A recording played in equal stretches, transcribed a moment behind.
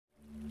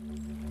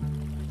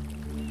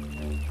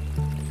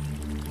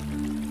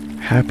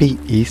Happy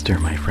Easter,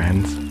 my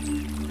friends.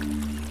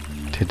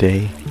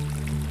 Today,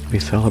 we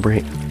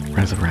celebrate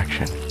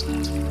resurrection.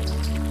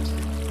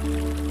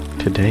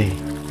 Today,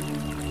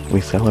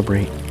 we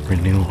celebrate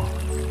renewal.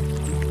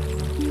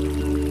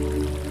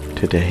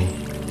 Today,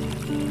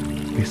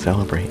 we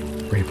celebrate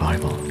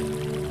revival.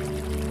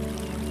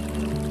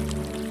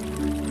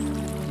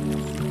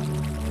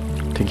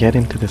 To get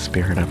into the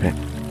spirit of it,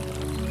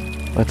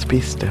 let's be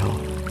still,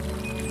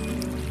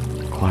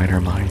 quiet our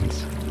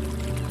minds,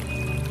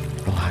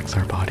 relax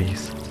our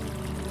bodies,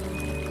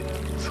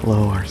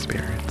 slow our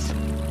spirits.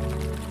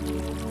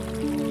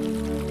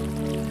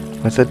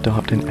 Let's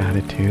adopt an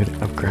attitude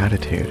of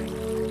gratitude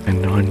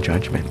and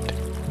non-judgment.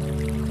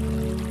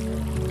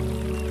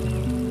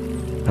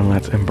 And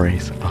let's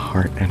embrace a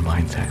heart and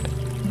mindset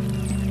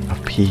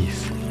of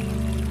peace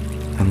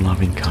and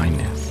loving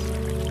kindness.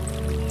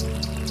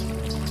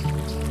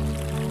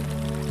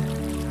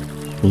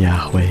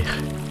 Yahweh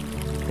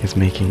is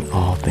making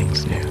all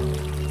things new.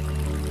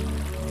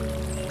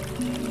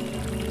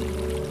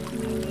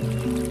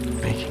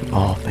 Making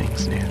all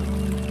things new.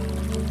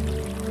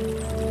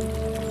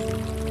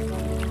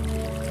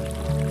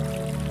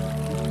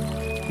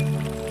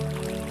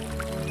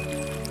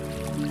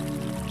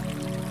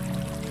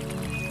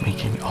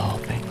 Making all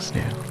things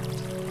new.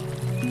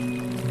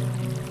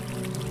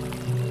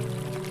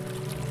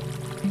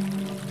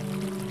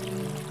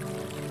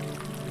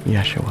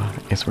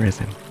 Yeshua is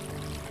risen.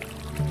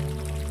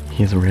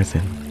 He is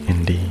risen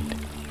indeed.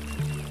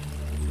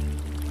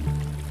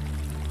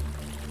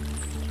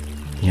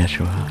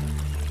 Yeshua,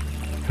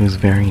 whose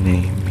very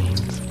name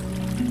means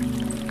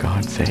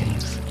God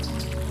saves,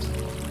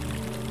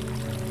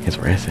 is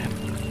risen.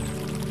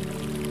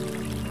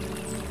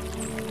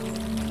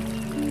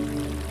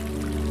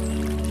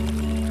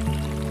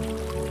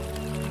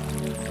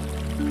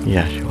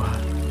 Yeshua,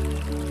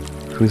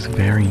 whose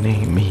very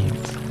name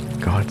means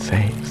God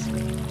saves,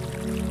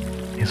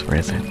 is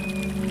risen.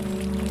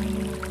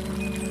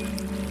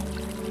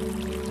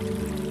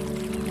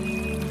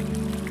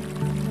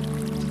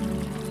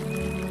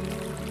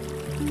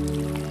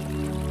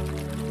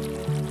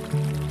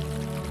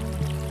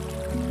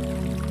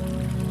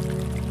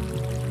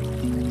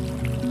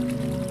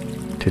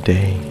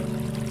 Today,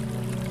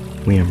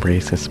 we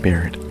embrace a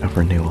spirit of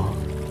renewal.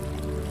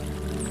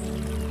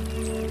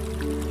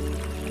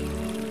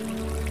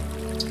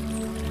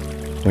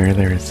 Where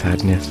there is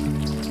sadness,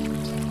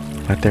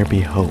 let there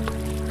be hope.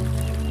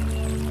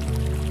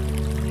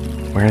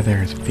 Where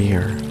there is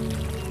fear,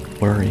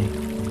 worry,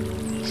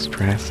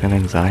 stress, and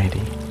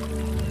anxiety,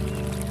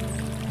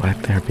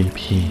 let there be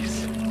peace.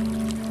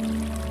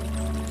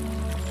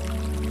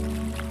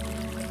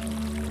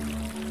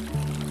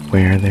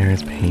 Where there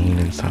is pain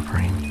and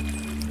suffering,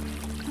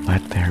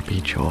 let there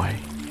be joy.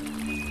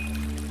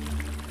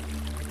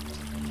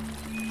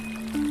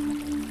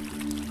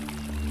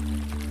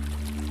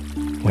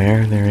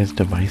 Where there is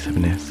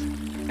divisiveness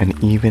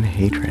and even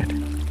hatred,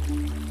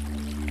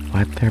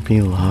 let there be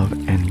love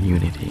and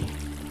unity.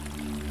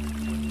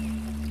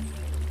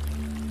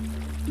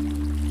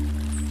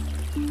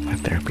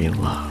 Let there be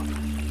love.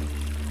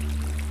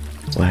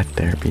 Let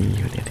there be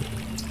unity.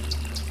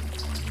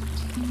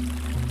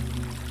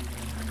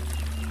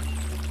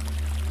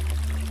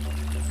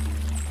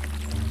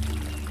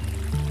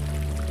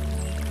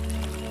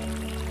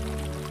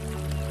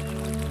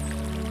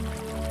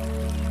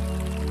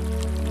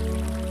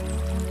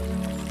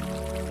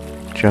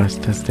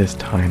 Just as this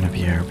time of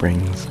year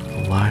brings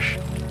lush,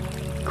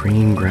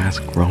 green grass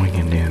growing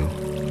anew,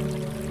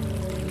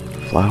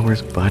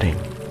 flowers budding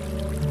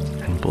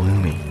and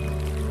blooming,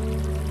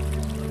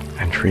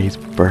 and trees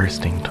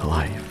bursting to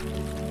life,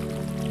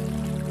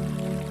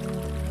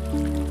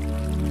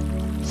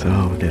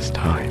 so this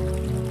time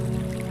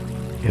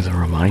is a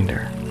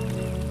reminder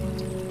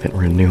that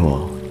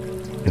renewal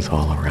is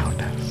all around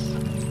us.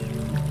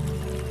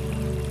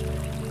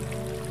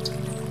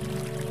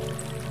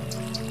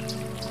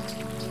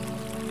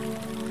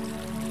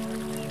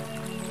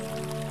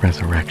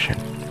 Resurrection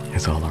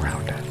is all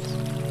around us.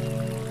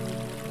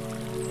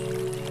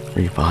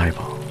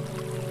 Revival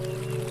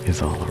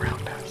is all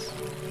around us.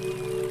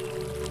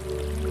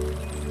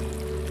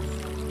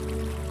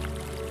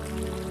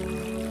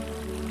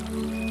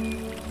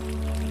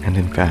 And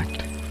in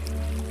fact,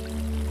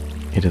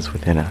 it is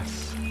within us.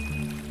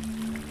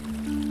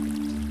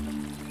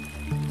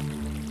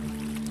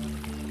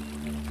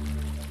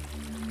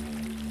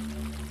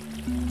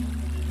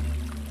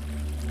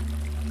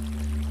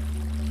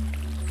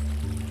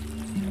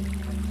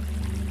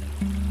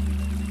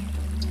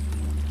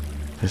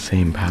 The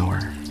same power,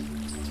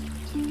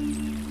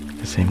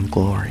 the same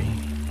glory,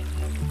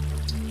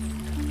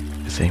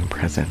 the same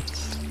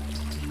presence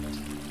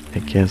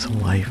that gives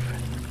life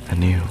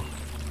anew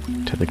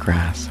to the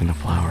grass and the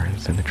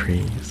flowers and the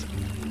trees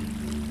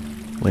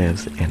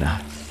lives in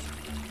us.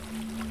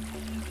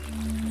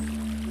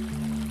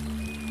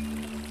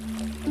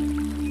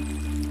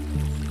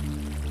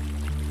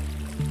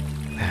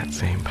 That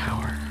same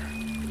power,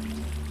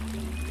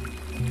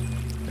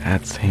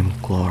 that same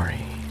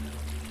glory,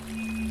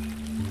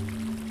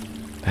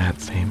 that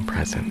same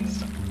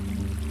presence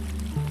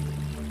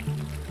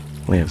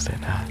lives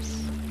in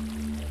us.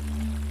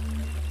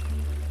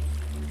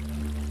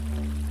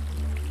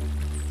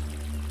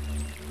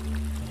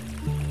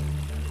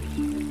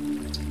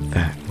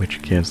 That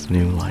which gives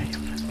new life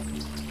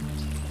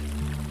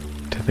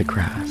to the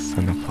grass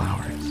and the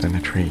flowers and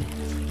the trees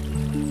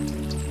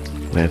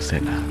lives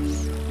in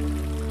us.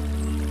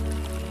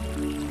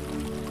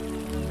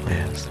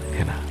 Lives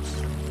in us.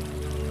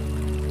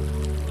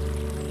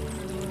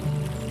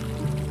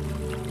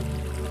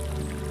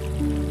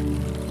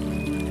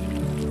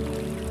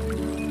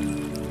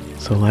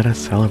 So let us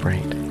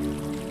celebrate.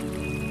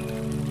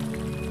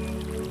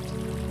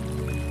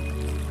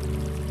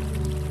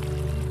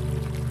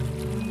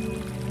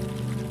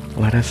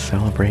 Let us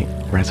celebrate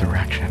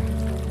resurrection.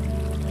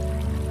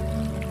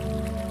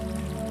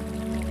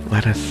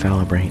 Let us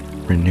celebrate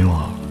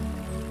renewal.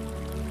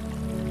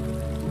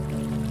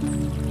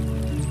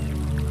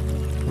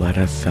 Let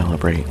us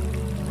celebrate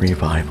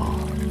revival.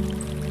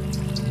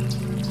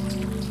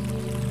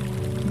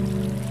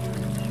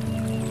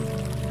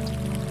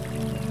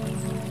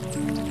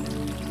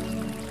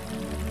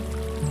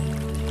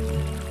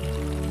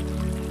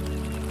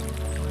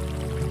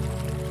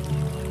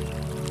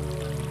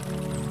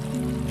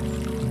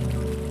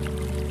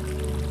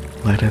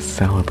 Let us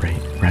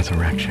celebrate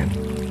resurrection.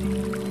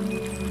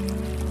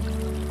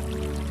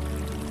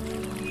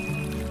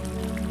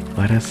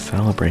 Let us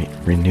celebrate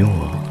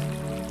renewal.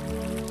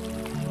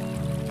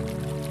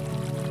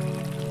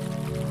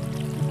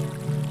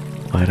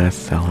 Let us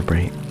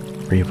celebrate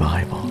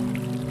revival.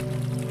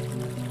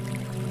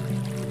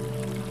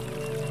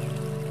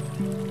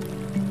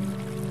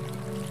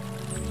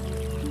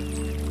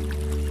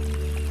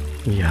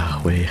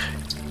 Yahweh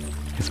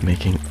is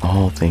making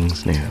all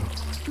things new.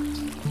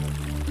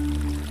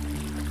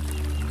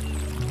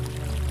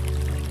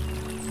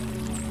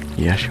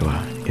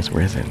 Yeshua is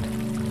risen.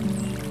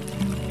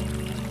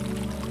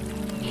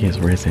 He is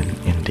risen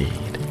indeed.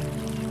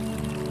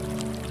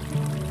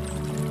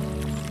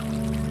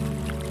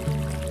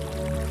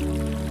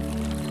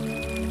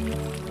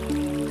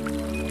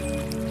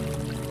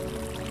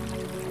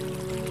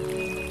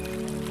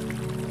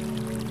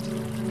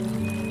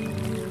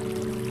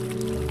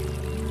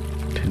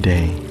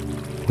 Today,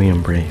 we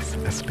embrace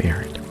a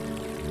spirit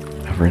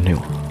of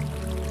renewal,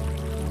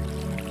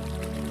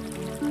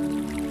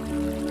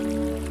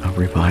 of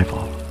revival,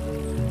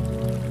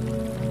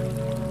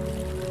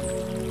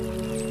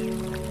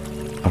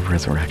 of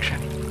resurrection.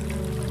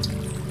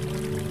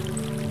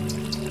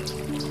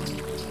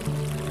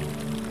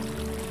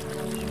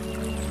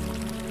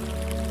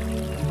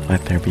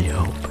 Let there be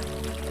hope.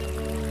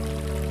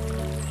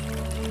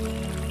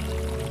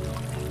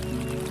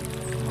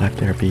 Let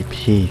there be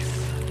peace.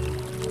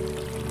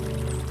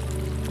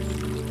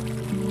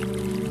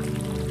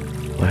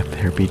 Let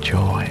there be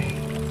joy.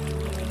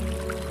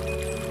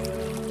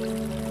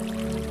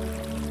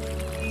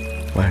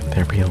 Let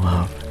there be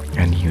love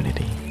and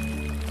unity.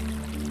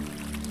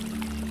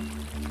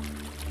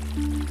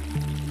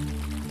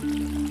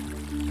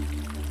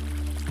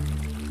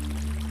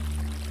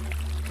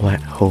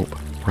 Let hope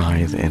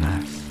rise in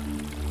us.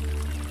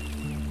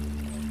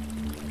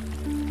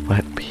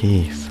 Let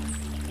peace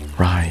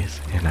rise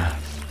in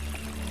us.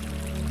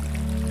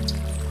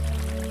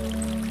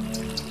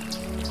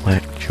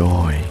 Let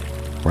joy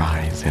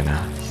rise in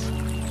us.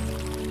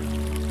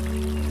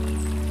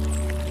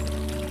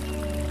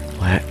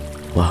 Let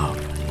love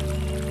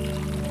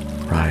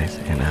rise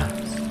in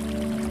us.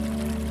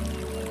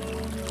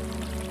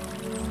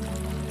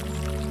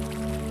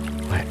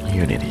 Let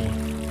unity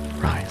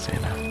rise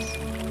in us.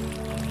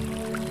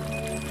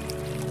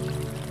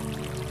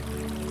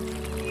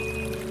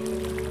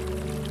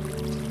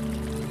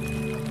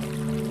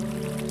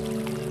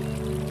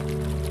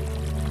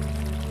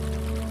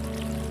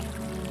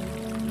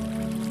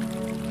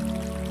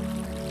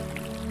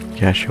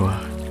 Yeshua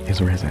is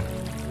risen.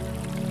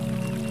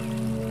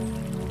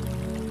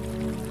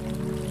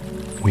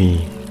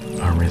 We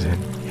are risen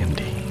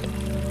indeed.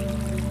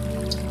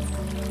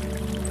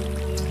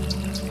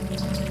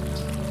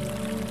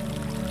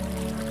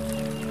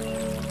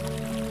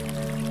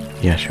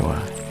 Yeshua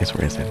is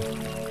risen.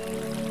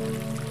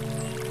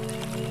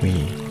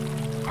 We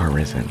are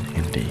risen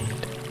indeed.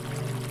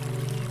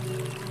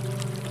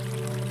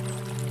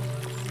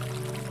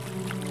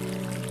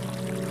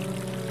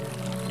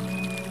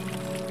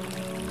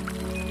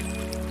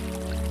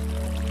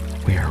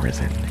 We are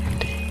risen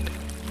indeed.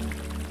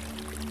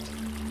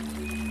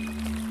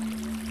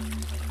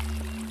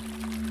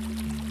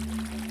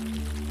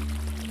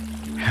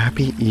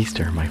 Happy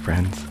Easter, my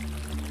friends.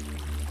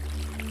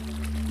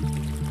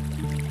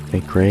 May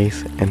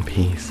grace and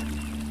peace,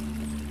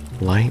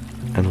 light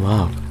and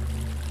love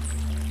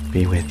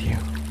be with you.